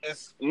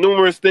it's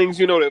numerous things,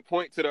 that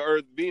point to the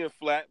Earth being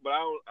flat, but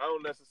I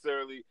don't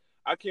necessarily.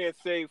 I can't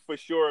say for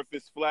sure if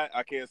it's flat.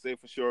 I can't say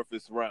for sure if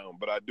it's round,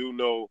 but I do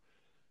know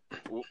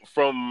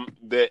from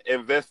the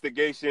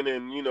investigation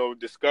and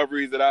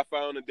discoveries that I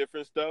found and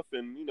different stuff,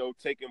 and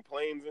taking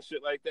planes and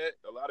shit like that.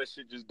 A lot of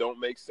shit just don't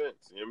make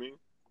sense. You know what I mean?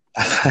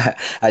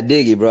 I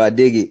dig it, bro. I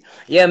dig it.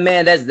 Yeah,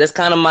 man. That's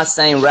kind of my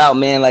same route,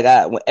 man. Like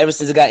ever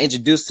since it got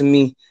introduced to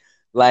me,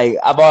 I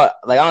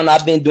don't know.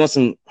 I've been doing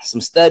some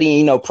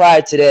studying,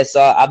 prior to that. So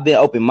I've been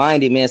open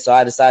minded, man. So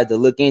I decided to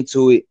look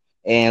into it,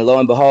 and lo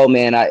and behold,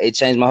 man, it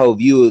changed my whole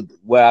view of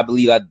where I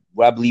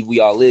believe we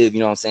all live. You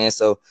know what I'm saying?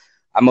 So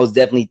I most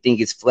definitely think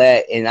it's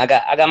flat, and I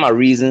got my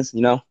reasons.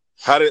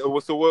 How did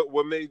so?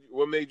 What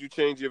made you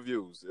change your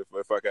views?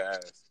 If I could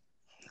ask.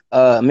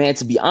 Man,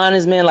 to be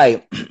honest, man,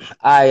 like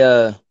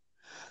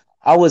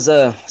I was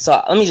so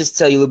let me just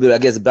tell you a little bit, I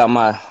guess, about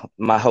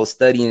my whole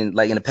studying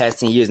like in the past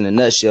 10 years in a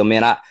nutshell,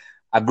 man.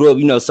 I grew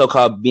up,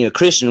 so-called being a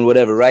Christian or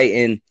whatever, right?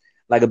 And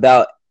like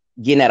about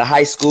getting out of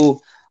high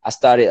school, I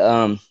started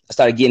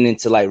getting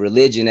into like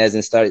religion, as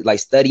in started like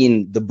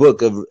studying the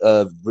book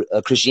of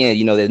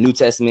Christianity, the New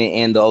Testament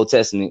and the Old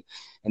Testament.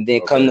 And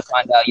then come Okay. to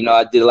find out,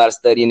 I did a lot of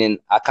studying and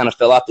I kind of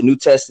fell off the New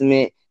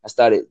Testament. I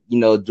started,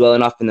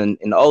 dwelling off in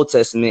the Old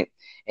Testament.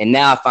 And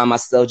now I find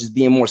myself just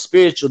being more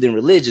spiritual than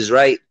religious,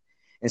 right?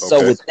 And so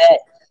Okay.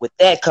 with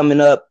that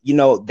coming up,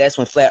 that's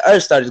when flat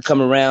Earth started to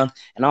come around,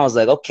 and I was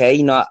like, okay,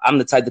 I'm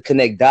the type to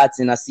connect dots,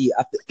 and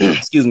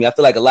excuse me, I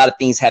feel like a lot of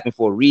things happen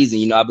for a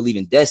reason. I believe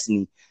in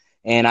destiny,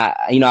 and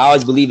I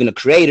always believe in a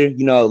creator.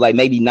 Like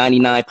maybe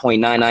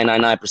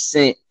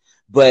 99.9999%.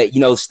 But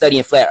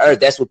studying flat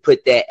Earth, that's what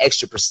put that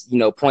extra,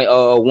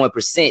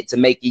 0.001% to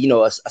make it,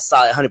 a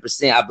solid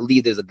 100%. I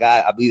believe there's a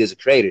God. I believe there's a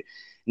creator.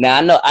 Now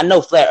I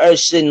know flat Earth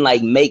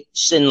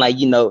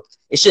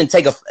it shouldn't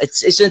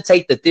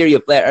take the theory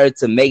of flat Earth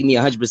to make me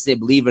 100%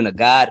 believer in a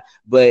God.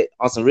 But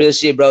on some real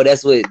shit, bro,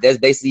 that's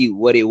basically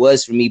what it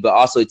was for me. But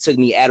also it took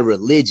me out of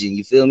religion.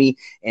 You feel me?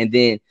 And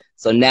then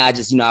so now I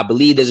just I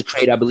believe there's a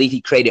creator. I believe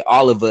he created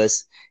all of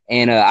us.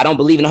 And I don't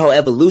believe in the whole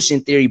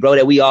evolution theory, bro,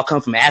 that we all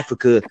come from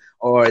Africa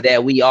or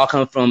that we all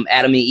come from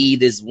Adam and Eve,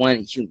 these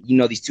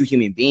two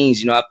human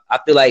beings. I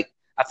feel like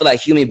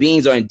human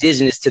beings are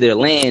indigenous to their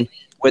land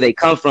where they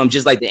come from,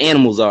 just like the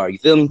animals are. You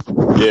feel me?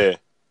 Yeah.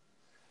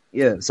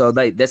 Yeah. So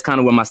like that's kind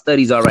of where my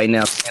studies are right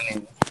now. I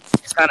mean,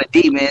 it's kind of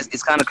deep, man.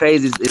 It's kind of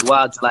crazy. It's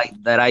wild to like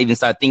that I even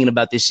start thinking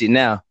about this shit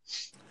now.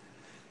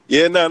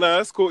 Yeah. No. No.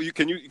 That's cool.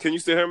 Can you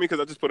still hear me? Because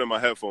I just put in my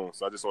headphones,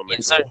 so I just want to make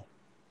Yes, sir. sure. All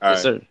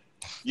Yes, right. sir.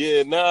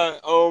 Yeah. Nah.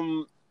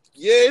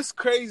 Yeah. It's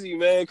crazy,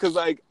 man. Because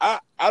like I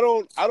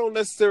don't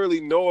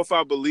necessarily know if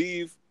I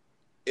believe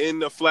in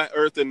the flat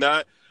Earth or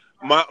not.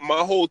 My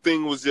whole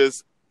thing was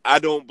just I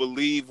don't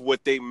believe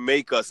what they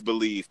make us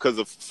believe because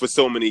of for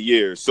so many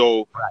years.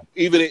 So Right.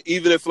 even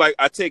if like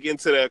I take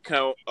into the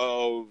account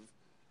of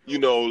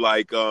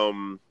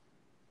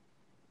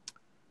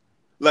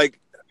like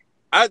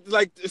I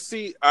like to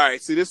see. All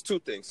right, see, there's two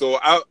things. So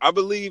I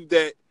believe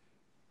that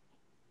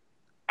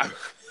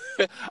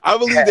I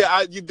believe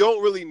that you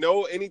don't really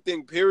know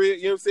anything. Period.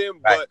 You know what I'm saying?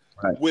 Right. But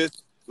Right. with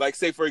like,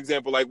 say for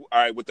example, like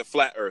all right, with the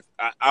flat Earth,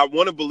 I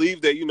want to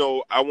believe that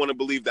I want to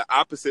believe the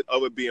opposite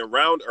of it being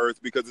round Earth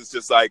because it's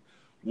just like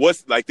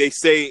what's like they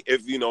say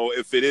if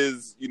it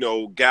is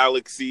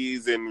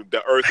galaxies and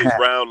the Earth is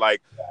round,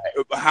 like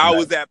how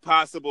is Right. that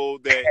possible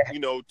that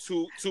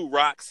two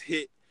rocks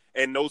hit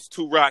and those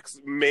two rocks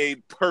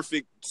made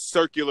perfect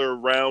circular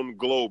round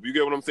globe. You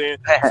get what I'm saying?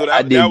 So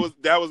I that did.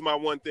 that was my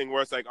one thing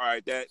where it's like, all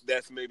right,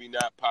 that's maybe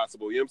not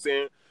possible. You know what I'm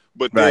saying?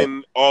 But Right.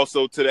 then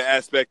also to the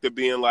aspect of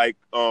being like,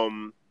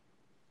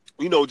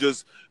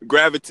 just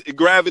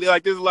gravity.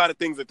 Like there's a lot of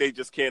things that they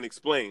just can't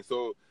explain.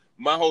 So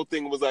my whole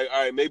thing was like,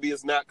 all right, maybe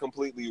it's not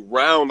completely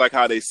round like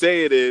how they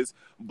say it is,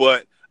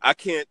 but I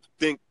can't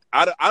think.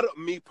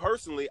 Me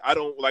personally, I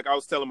don't like. I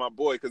was telling my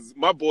boy because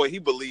my boy he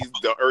believes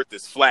the Earth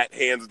is flat,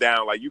 hands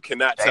down. Like you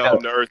cannot Straight tell up.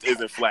 him the Earth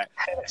isn't flat.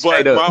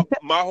 Straight But up.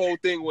 my whole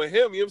thing with him,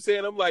 you know what I'm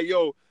saying? I'm like,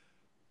 yo,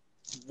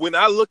 when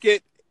I look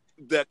at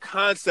the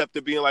concept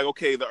of being like,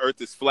 okay, the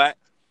Earth is flat,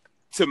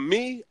 to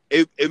me,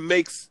 it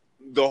makes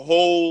the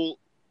whole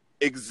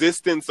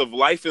existence of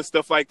life and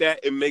stuff like that.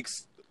 It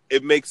makes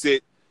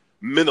it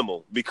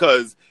minimal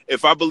because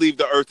if I believe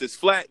the Earth is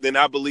flat, then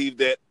I believe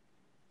that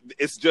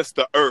it's just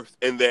the Earth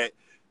and that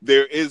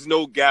there is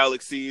no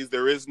galaxies,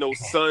 there is no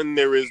sun,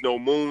 there is no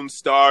moon,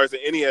 stars,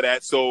 and any of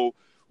that. So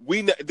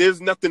there's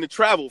nothing to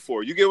travel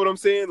for. You get what I'm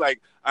saying? Like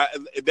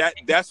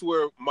that's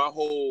where my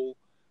whole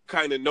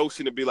kind of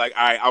notion to be like,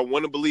 I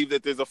want to believe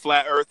that there's a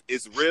flat Earth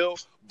is real,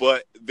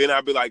 but then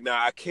I'd be like, nah,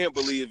 I can't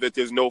believe that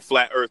there's no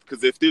flat Earth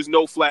because if there's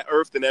no flat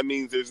Earth, then that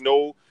means there's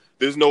no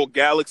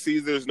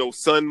galaxies, there's no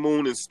sun,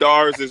 moon, and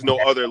stars, there's no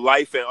other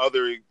life and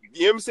other. You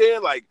know what I'm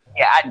saying? Like,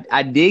 Yeah,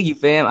 I dig you,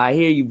 fam. I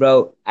hear you,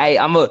 bro. Hey,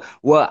 I'm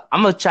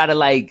gonna try to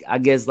like, I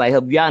guess, like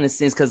help you out in a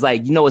sense, cause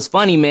like, it's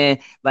funny, man.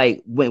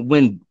 Like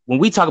when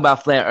we talk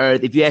about flat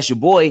Earth, if you ask your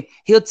boy,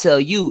 he'll tell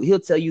you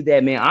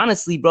that, man.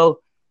 Honestly, bro,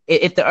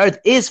 if the Earth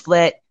is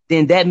flat,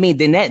 then that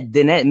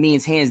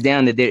means hands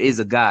down that there is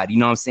a God. You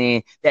know what I'm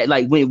saying? That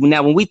like when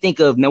we think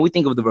of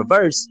the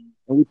reverse,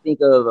 and we think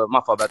of my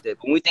fault about that.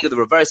 But when we think of the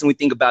reverse and we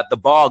think about the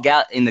ball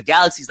in the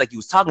galaxies, like you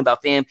was talking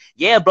about, fam,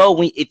 yeah, bro.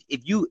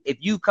 If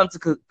you come to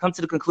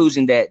the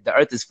conclusion that the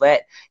Earth is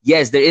flat,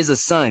 yes, there is a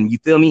sun. You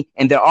feel me?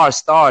 And there are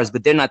stars,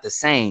 but they're not the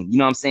same. You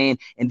know what I'm saying?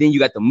 And then you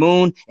got the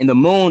moon, and the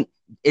moon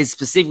is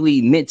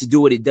specifically meant to do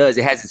what it does.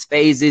 It has its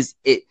phases.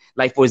 It,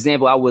 like, for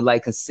example, I would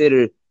like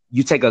consider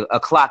you take a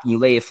clock and you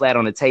lay it flat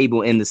on the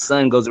table, and the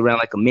sun goes around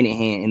like a minute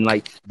hand, and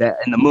like that,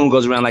 and the moon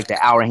goes around like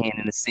the hour hand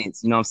in a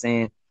sense. You know what I'm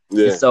saying?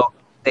 Yeah. And so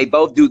they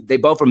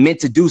both are meant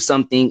to do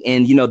something,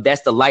 and you know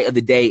that's the light of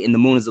the day, and the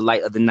moon is the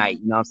light of the night.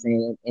 You know what I'm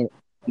saying? And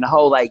the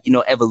whole like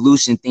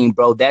evolution thing,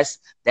 bro. That's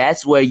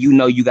where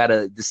you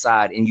gotta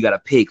decide and you gotta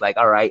pick. Like,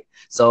 all right,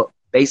 so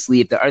basically,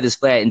 if the Earth is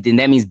flat, and then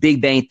that means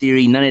Big Bang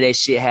Theory, none of that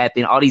shit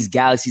happened. All these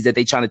galaxies that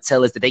they trying to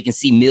tell us that they can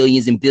see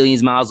millions and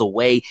billions miles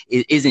away,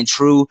 it isn't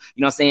true.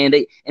 You know what I'm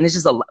saying? And it's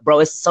just bro,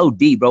 it's so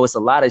deep, bro. It's a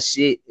lot of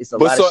shit. It's a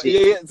lot of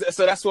shit. Yeah,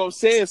 so that's what I'm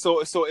saying.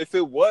 So if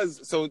it was,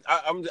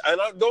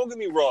 don't get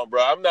me wrong,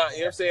 bro. I'm not.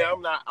 You know what I'm saying?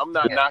 I'm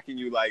not knocking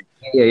you like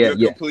you're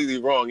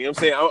completely wrong. You know what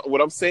I'm saying?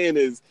 What I'm saying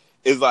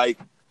is like,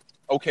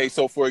 okay,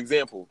 so for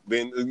example,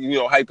 then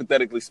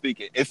hypothetically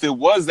speaking, if it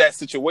was that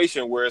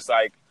situation where it's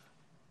like,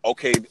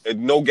 okay,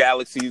 no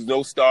galaxies,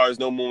 no stars,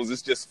 no moons,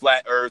 it's just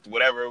flat Earth,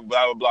 whatever,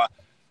 blah, blah, blah.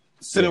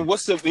 So then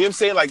what's the, you know what I'm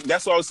saying? Like,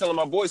 that's what I was telling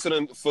my boy. So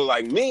then for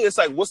like me, it's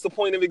like, what's the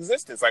point of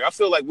existence? Like, I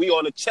feel like we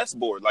on a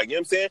chessboard. Like, you know what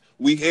I'm saying?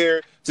 We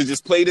here to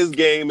just play this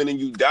game and then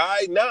you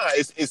die. Nah,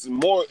 it's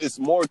more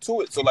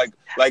to it. So like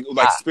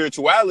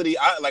spirituality,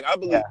 I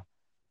believe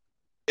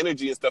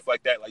energy and stuff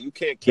like that. Like, you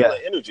can't kill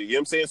an energy. You know what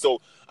I'm saying?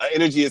 So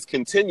energy is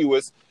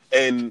continuous,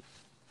 and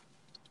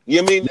you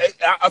know what I mean?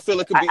 I feel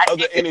it could be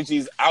other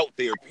energies out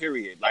there,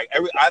 period. Like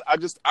I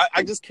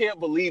just can't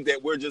believe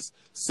that we're just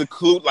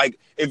secluded. Like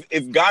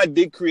if God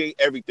did create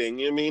everything,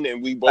 you know what I mean?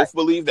 And we both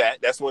believe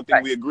that's one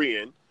thing we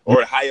agree in,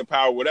 or a higher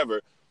power,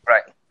 whatever.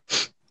 Right.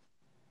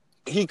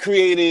 He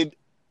created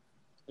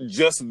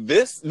just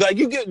this. Like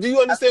do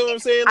you understand what I'm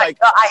saying? Like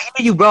I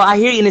hear you, bro. I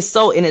hear you,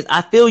 and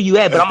I feel you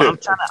at, but I'm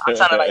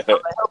trying to like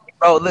help you,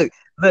 bro. Look,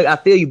 I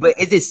feel you, but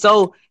it's just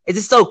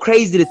so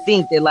crazy to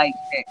think that like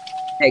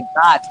that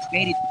God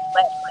created the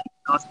flat plate, you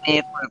know what I'm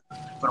saying,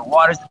 for the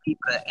waters to be,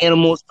 for the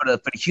animals, for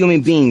the human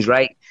beings,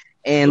 right?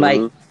 And like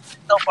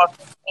so far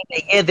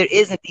that there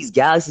isn't these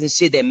galaxies and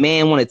shit that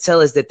man want to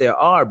tell us that there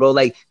are, bro.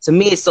 Like, to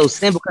me, it's so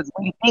simple, because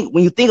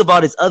when you think of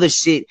all this other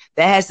shit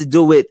that has to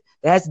do with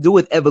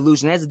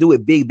evolution, it has to do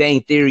with Big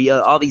Bang Theory,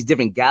 all these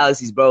different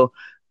galaxies, bro.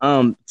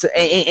 And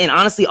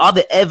honestly, all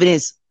the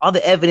evidence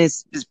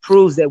just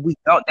proves that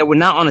we're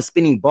not on a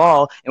spinning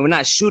ball, and we're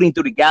not shooting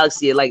through the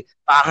galaxy at like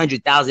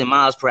 500,000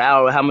 miles per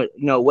hour, how much,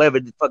 whatever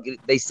the fuck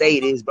they say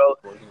it is, bro.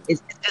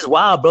 It's just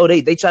wild, bro.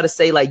 They try to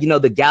say like,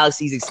 the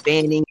galaxy's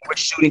expanding, we're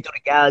shooting through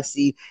the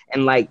galaxy,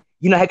 and like,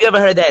 have you ever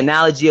heard that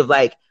analogy of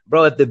like,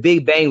 bro, if the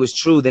Big Bang was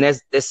true, then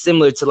that's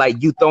similar to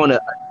like you throwing a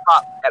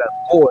top at a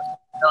board,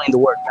 telling the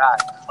word God,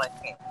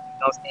 you know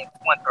what I'm saying,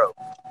 one throw.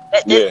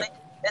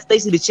 That's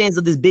basically the chance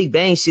of this Big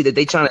Bang shit that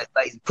they trying to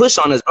like push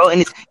on us, bro.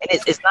 And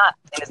it's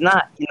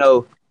not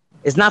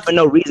it's not for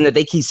no reason that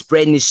they keep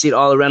spreading this shit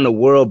all around the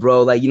world,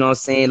 bro. Like, you know what I'm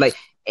saying? Like,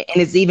 and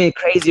it's even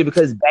crazier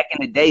because back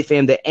in the day,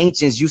 fam, the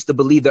ancients used to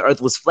believe the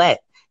Earth was flat.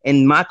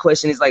 And my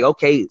question is like,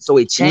 okay, so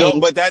it changed. No,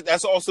 but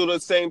that's also the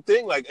same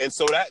thing. Like, and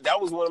so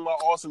that was one of my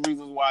awesome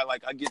reasons why,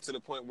 like, I get to the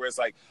point where it's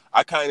like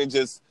I kind of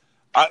just.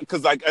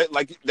 Because like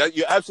that,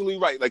 you're absolutely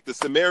right. Like the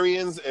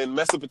Sumerians and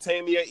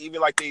Mesopotamia,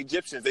 even like the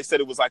Egyptians, they said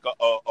it was like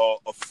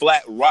a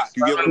flat rock.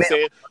 You get what I'm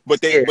saying?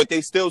 But they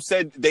still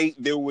said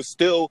there was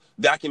still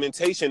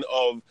documentation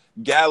of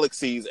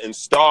galaxies and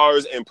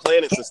stars and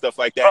planets and stuff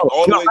like that.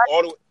 All the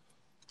way.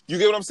 You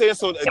get what I'm saying?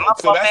 So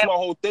that's my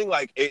whole thing.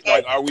 Like,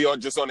 are we all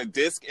just on a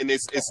disc? And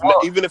it's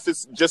not, even if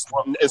it's just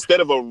instead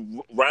of a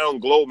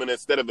round globe and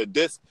instead of a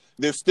disc,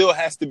 there still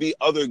has to be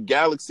other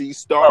galaxies,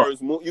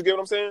 stars. Moon. You get what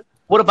I'm saying?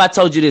 What if I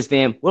told you this,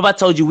 fam? What if I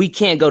told you we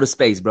can't go to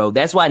space, bro?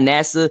 That's why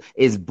NASA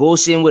is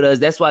bullshitting with us.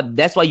 That's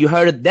why you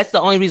heard of. That's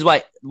the only reason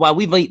why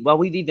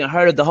we've even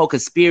heard of the whole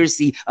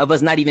conspiracy of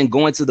us not even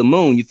going to the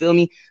moon. You feel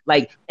me?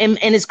 Like, and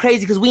it's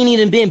crazy because we ain't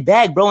even been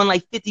back, bro, in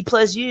like 50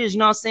 plus years. You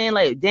know what I'm saying?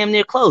 Like, damn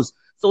near close.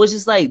 So it's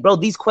just like, bro,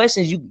 these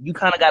questions you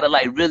kind of gotta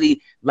like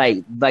really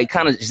like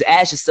kind of just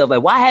ask yourself,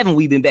 like, why haven't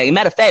we been back? As a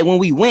matter of fact, when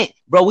we went,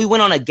 bro, we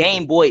went on a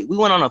Game Boy. We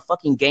went on a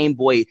fucking Game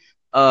Boy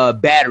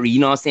battery.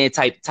 You know what I'm saying?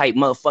 Type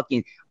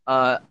motherfucking.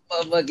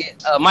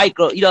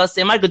 Micro, you know what I'm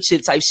saying,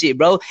 microchip type shit,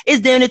 bro.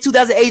 It's damn near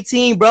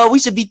 2018, bro. We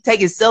should be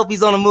taking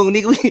selfies on the moon,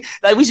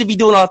 nigga. We should be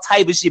doing all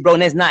type of shit, bro,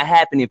 and that's not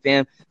happening,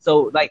 fam.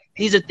 So like,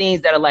 these are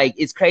things that are like,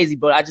 it's crazy,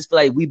 bro. I just feel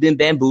like we've been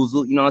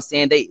bamboozled. You know what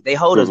I'm saying? They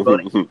hold us, bro.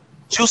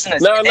 Juicing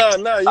us.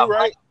 No, you're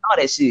right. All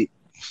that shit.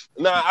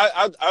 No,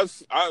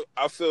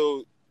 I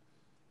feel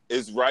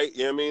it's right.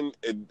 You know what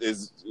I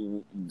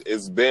mean?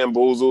 It's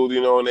bamboozled,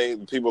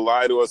 and people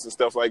lie to us and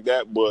stuff like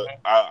that. But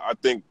I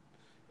think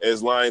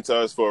is lying to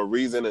us for a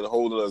reason and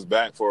holding us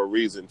back for a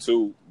reason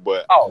too.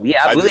 But Oh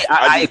yeah, I I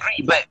just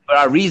agree, but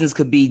our reasons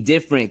could be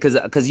different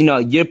because you know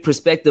your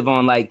perspective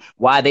on like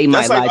why they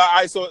that's might like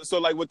lie. so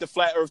like with the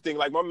flat Earth thing.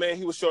 Like my man,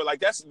 he was short. Like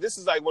this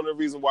is like one of the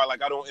reasons why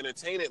like I don't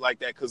entertain it like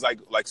that because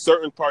like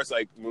certain parts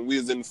like when we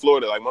was in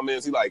Florida, like my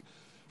man's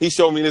he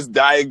showed me this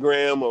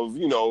diagram of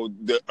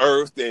the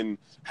Earth and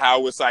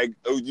how it's like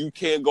you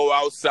can't go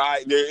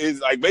outside. There is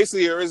like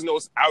basically there is no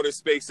outer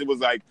space. It was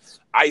like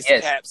ice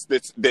Yes, caps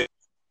that's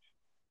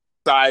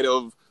side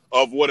of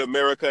what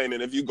America, and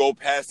then if you go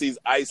past these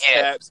ice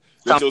yeah. caps,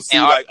 that Something you'll see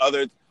like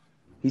other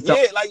he's yeah,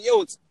 talking. like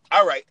yo, it's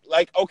all right.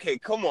 Like okay,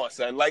 come on,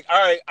 son. Like all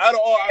right, out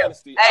of all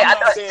honesty, Hey, I'm I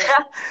not saying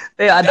know.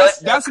 Yeah, I know it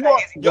sounds that's more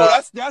crazy, bro.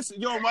 that's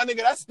yo my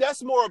nigga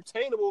that's more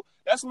obtainable.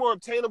 That's more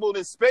obtainable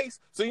than space.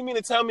 So you mean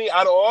to tell me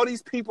out of all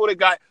these people that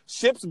got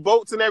ships,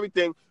 boats, and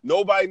everything,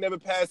 nobody never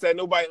passed that?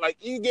 Nobody like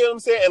you get what I'm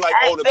saying? And like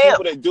Hey, the fam,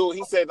 people that do it,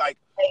 he said like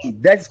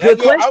that's a good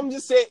yo, question. I'm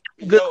just saying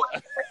Good yo.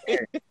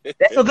 question.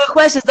 That's some good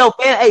questions though,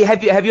 man. Hey,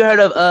 have you heard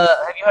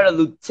of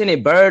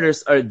Lieutenant Bird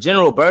or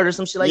General Bird or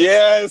some shit like that?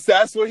 Yes,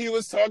 that's what he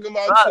was talking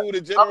about too.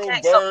 The General Okay,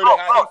 so Bird and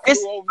how he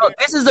flew over there.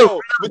 this is a real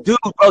Yo, but dude,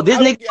 bro. This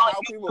I don't nigga get on how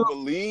people YouTube,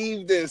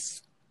 believe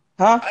this.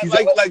 huh? I You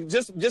said what?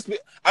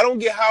 I don't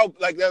get how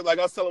like that. Like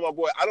I was telling my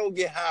boy, I don't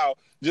get how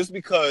just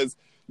because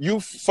you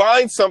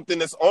find something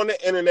that's on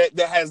the internet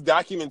that has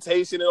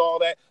documentation and all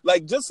that,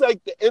 like just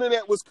like the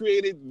internet was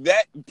created,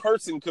 that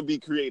person could be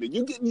created.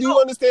 You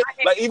understand?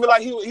 Like even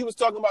like he was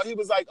talking about he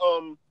was like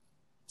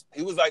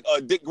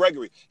Dick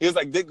Gregory. He was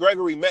like Dick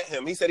Gregory met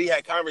him. He said he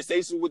had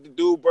conversations with the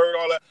dude, Bird,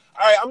 all that.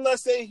 All right, I'm not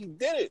saying he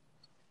did it.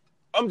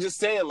 I'm just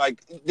saying like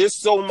there's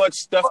so much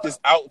stuff that's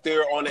out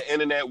there on the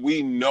internet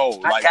we know.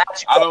 Like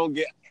got you. I don't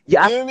get.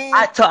 Yeah, You know what I mean?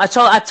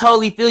 I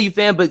totally feel you,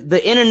 fam. But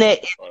the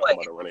internet is I'm what?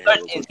 about to run in It's here a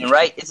real search quick. engine,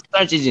 right? It's a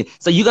search engine.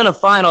 So you're gonna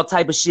find all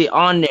type of shit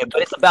on there.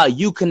 But it's about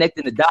you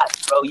connecting the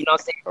dots, bro. You know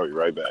what I'm saying? I'll be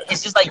right back.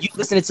 It's just like you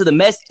listening to the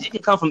message. It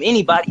can come from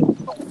anybody. You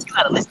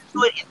gotta listen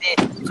to it,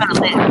 and then you gotta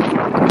let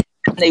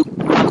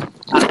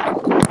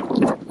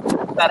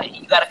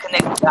you gotta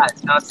connect the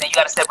dots. You know what I'm saying? You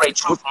gotta separate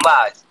truth from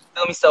lies.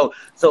 Feel me?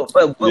 But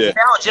Yeah. with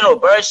that whole General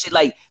Bird shit,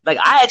 like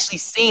I actually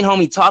seen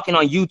homie talking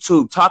on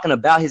YouTube, talking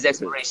about his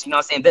exploration. You know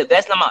what I'm saying?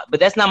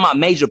 That's not my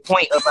major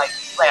point of like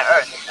flat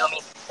Earth. You feel me?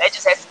 That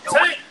just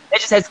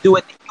has to do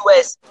with the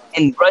U.S.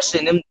 and Russia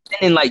and them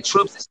sending like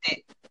troops and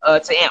shit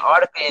to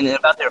Antarctica and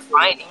about their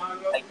findings.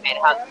 Like man,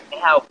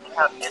 how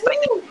it's like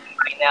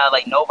right now,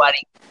 like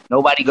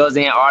nobody goes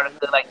to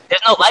Antarctica. Like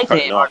there's no life in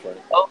Antarctica.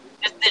 Bro.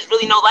 There's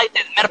really no life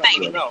there. Matter of fact,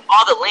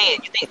 all the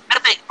land. You think? Matter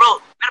of fact, bro.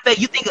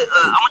 You think?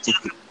 I want you to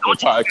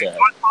compare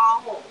North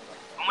Pole.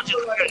 I want you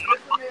to compare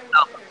North Pole to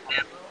South Pole. You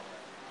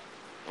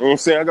know what I'm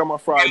saying? I got my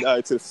fried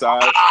eye to the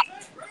side.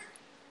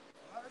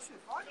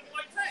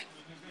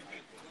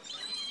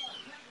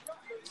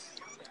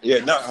 Yeah,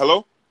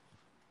 hello?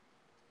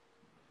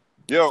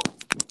 Yo.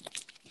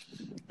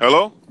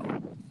 Hello?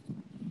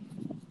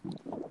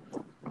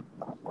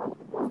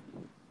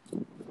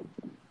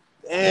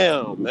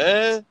 Damn,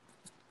 man.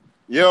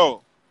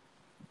 Yo.